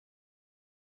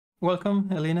welcome,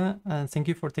 Elina, and thank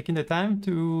you for taking the time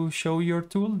to show your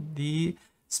tool, the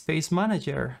Space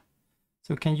Manager.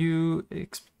 So can you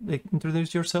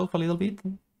introduce yourself a little bit?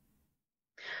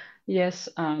 Yes,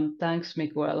 thanks,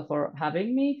 Miguel, for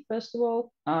having me, first of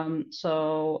all. I'm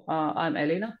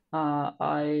Elina.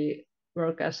 I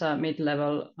work as a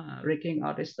mid-level rigging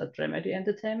artist at Remedy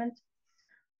Entertainment.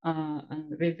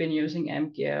 And we've been using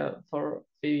mGear for a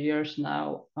few years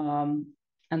now.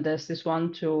 And there's this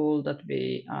one tool that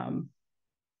we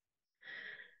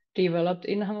developed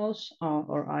in-house,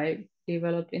 or I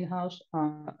developed in-house,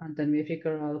 and then we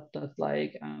figure out that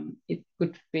it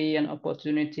could be an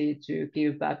opportunity to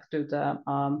give back to the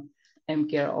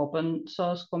mGear open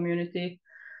source community.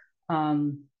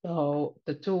 So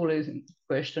the tool is in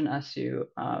question, as you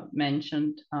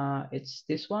mentioned, it's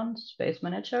this one, Space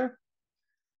Manager.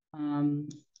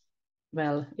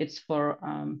 Well, it's for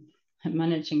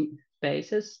managing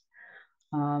spaces.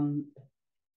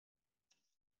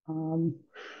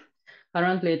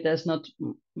 Currently, there's not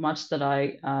much that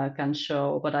I can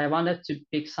show, but I wanted to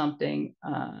pick something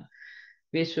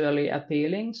visually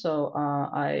appealing. So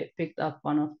I picked up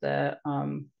one of the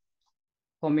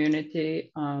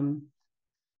community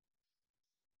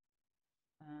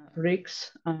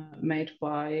rigs made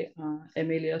by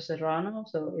Emilio Serrano.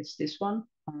 So it's this one.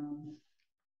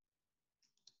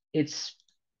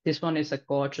 This one is a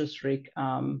gorgeous rig.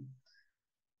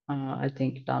 I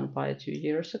think done by 2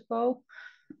 years ago.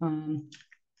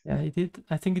 Yeah, it did.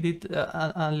 I think it did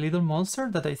a little monster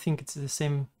that I think it's the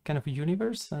same kind of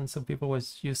universe, and some people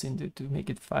was using it to make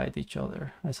it fight each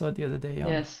other. I saw it the other day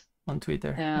on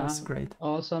Twitter. Yeah, it was great.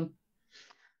 Awesome.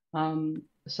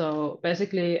 So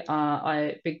basically,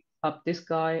 I picked up this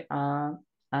guy,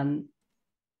 and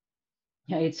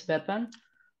yeah, it's weapon.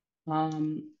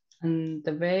 And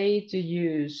the way to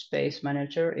use Space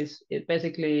Manager is it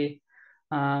basically,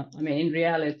 I mean, in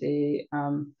reality,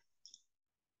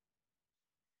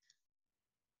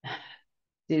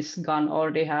 this gun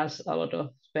already has a lot of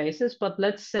spaces, but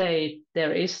let's say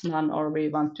there is none, or we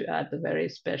want to add a very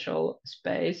special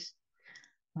space.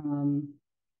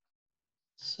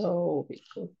 So we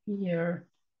go here.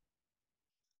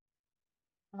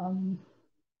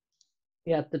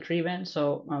 We add the driven,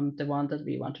 so the one that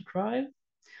we want to drive.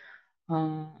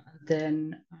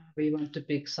 Then we want to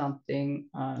pick something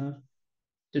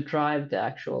to drive the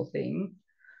actual thing.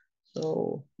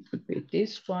 So it could be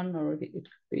this one, or it could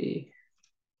be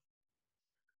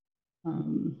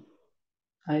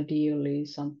ideally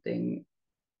something.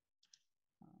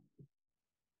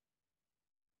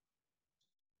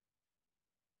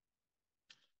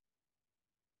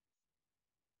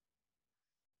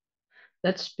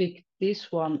 Let's pick this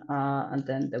one and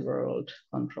then the world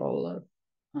controller.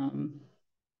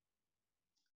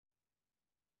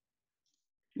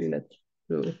 Let's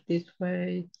do it this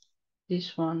way.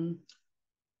 This one,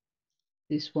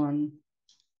 this one,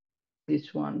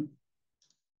 this one.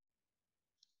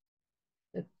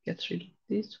 Let's get rid of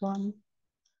this one.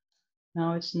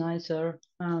 Now it's nicer.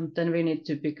 Then we need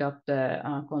to pick up the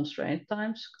constraint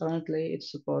times. Currently it's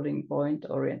supporting point,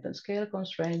 orient, and scale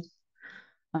constraints.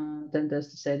 Then there's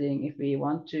the setting if we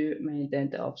want to maintain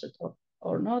the offset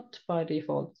or not. By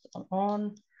default,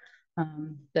 on.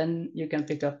 Then you can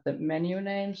pick up the menu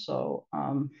name. So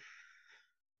I'm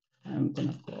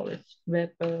gonna call it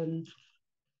weapon,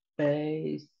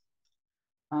 base,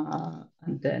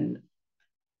 and then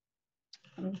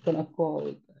I'm gonna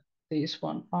call this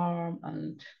one arm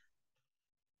and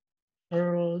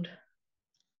world.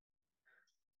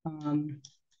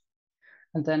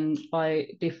 And then by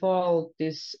default,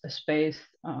 this space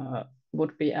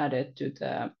would be added to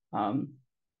the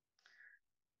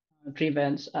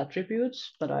driven's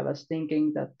attributes, but I was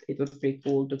thinking that it would be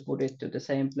cool to put it to the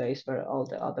same place where all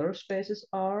the other spaces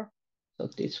are. So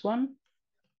this one,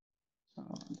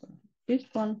 so this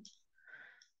one.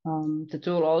 The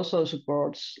tool also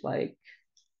supports like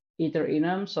either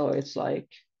enum, so it's like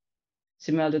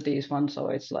similar to this one, so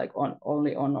it's like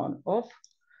only on off,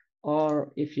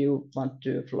 or if you want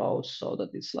to float so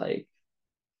that it's like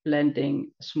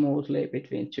blending smoothly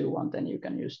between two, and then you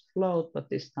can use float, but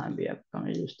this time we are going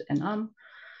to use the enum.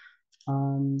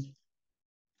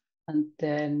 And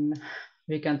then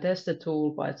we can test the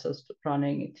tool by just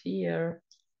running it here.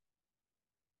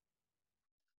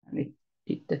 And it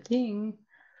did the thing.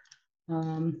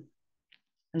 And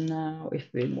now if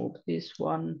we move this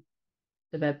one,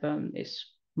 the weapon is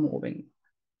moving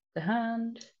the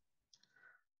hand.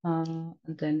 And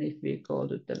then if we go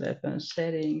to the weapon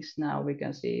settings, now we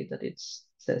can see that it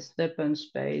says weapon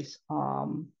space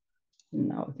arm.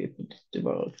 Now if we put it to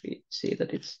world, we see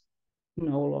that it's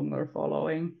no longer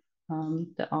following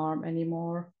the arm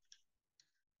anymore.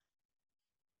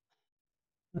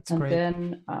 That's and great.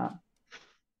 Then,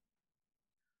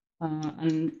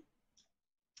 and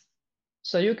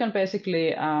so you can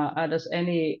basically add as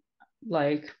any,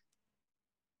 like,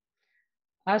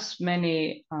 as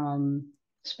many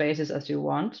spaces as you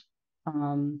want.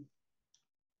 And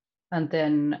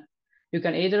then you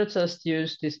can either just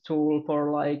use this tool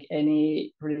for like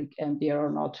any rig mGear or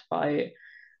not by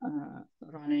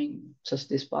running just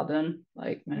this button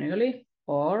like manually,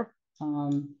 or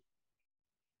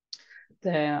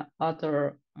the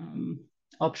other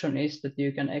option is that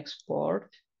you can export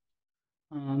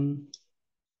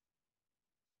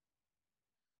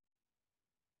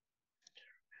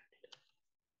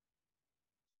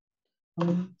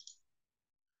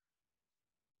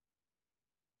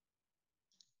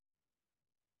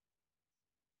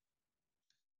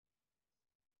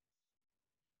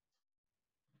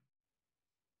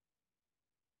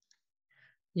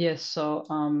yes, so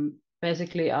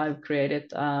basically I've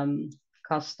created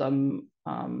custom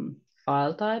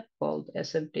file type called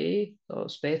SMD, so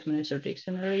Space Manager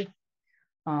Dictionary.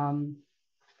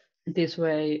 This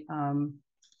way,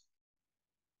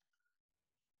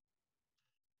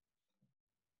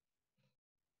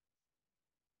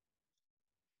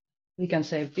 we can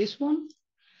save this one,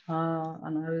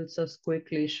 and I will just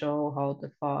quickly show how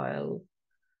the file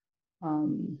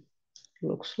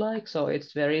looks like. So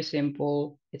it's very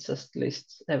simple. It just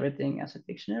lists everything as a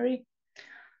dictionary.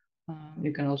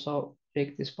 You can also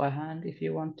pick this by hand if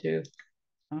you want to.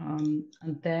 And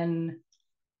then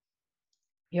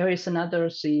here is another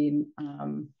scene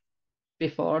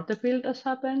before the build has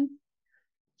happened.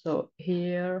 So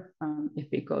here, if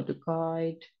we go to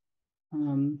guide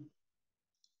and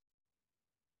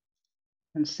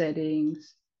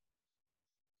settings,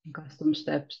 custom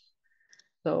steps.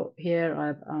 So here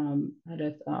I've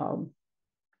added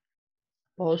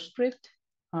PostScript.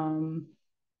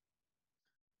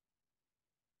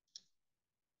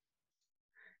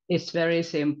 It's very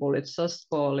simple. It's just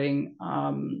calling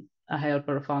a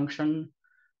helper function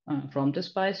from the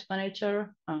Spice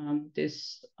Manager.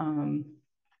 This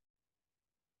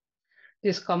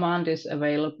command is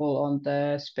available on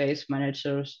the Space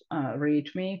Manager's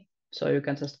README, so you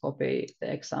can just copy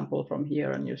the example from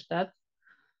here and use that.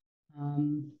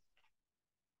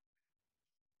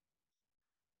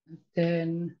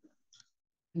 Then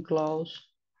close.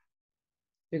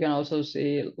 You can also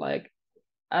see, like,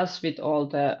 as with all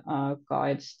the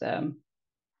guides, the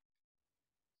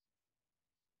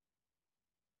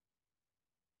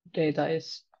data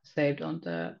is saved on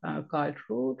the guide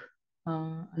root.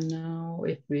 And now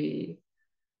if we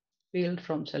build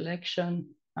from selection,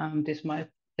 this might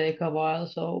take a while.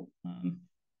 So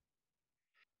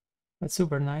that's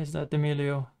super nice that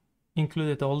Emilio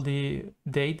included all the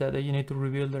data that you need to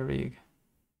rebuild the rig.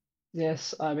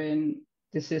 Yes, I mean,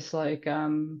 this is like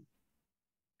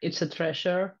it's a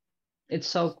treasure. It's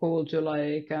so cool to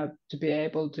like to be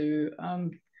able to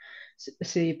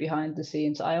see behind the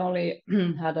scenes. I only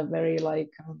had a very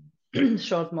like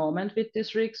short moment with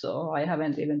this rig, so I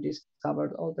haven't even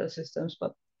discovered all the systems.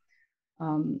 But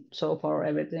so far,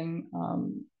 everything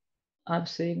I've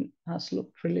seen has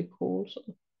looked really cool.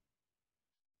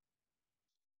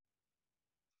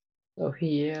 So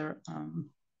here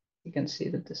you can see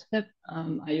that the step.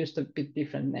 I used a bit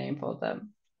different name for the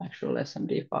actual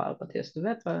SMD file, but here's the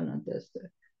weapon and there's the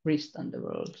wrist and the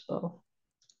world. So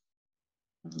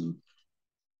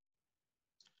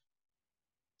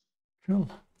cool.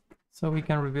 So we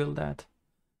can reveal that.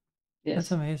 yes,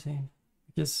 that's amazing.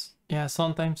 Because yeah,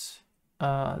 sometimes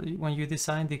when you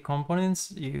design the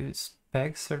components, you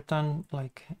expect certain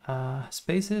like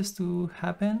spaces to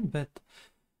happen, but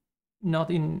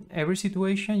not in every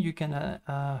situation you can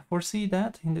foresee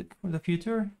that for the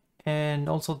future. And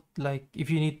also, like,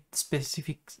 if you need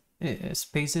specific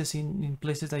spaces in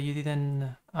places that you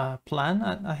didn't plan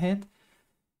ahead,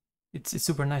 it's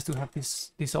super nice to have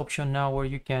this option now where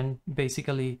you can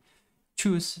basically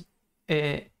choose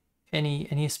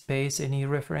any space, any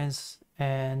reference,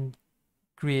 and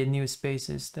create new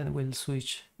spaces that will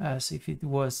switch as if it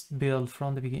was built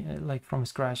from the beginning, like from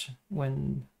scratch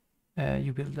when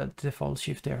you build that default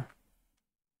shift there.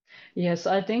 Yes,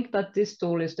 I think that this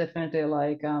tool is definitely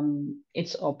like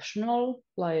it's optional.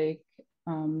 Like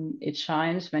it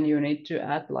shines when you need to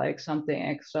add like something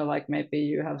extra, like maybe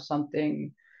you have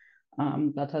something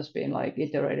that has been like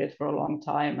iterated for a long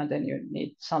time, and then you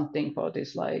need something for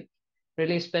this like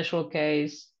really special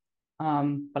case.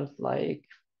 But like,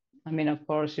 I mean, of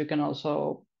course, you can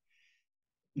also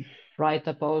write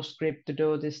a PostScript to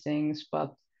do these things,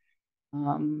 but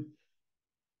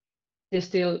this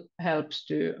still helps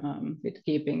to with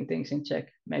keeping things in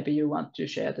check. Maybe you want to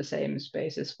share the same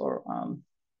spaces for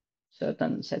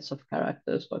certain sets of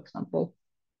characters, for example.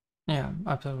 Yeah,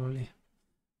 absolutely.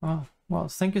 Oh, well,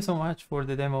 thank you so much for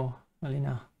the demo,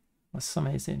 Elina. It was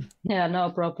amazing. Yeah,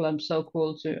 no problem. So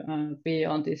cool to be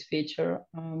on this feature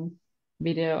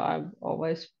video. I've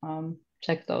always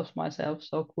checked those myself.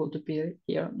 So cool to be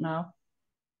here now.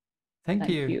 Thank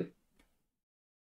you. You.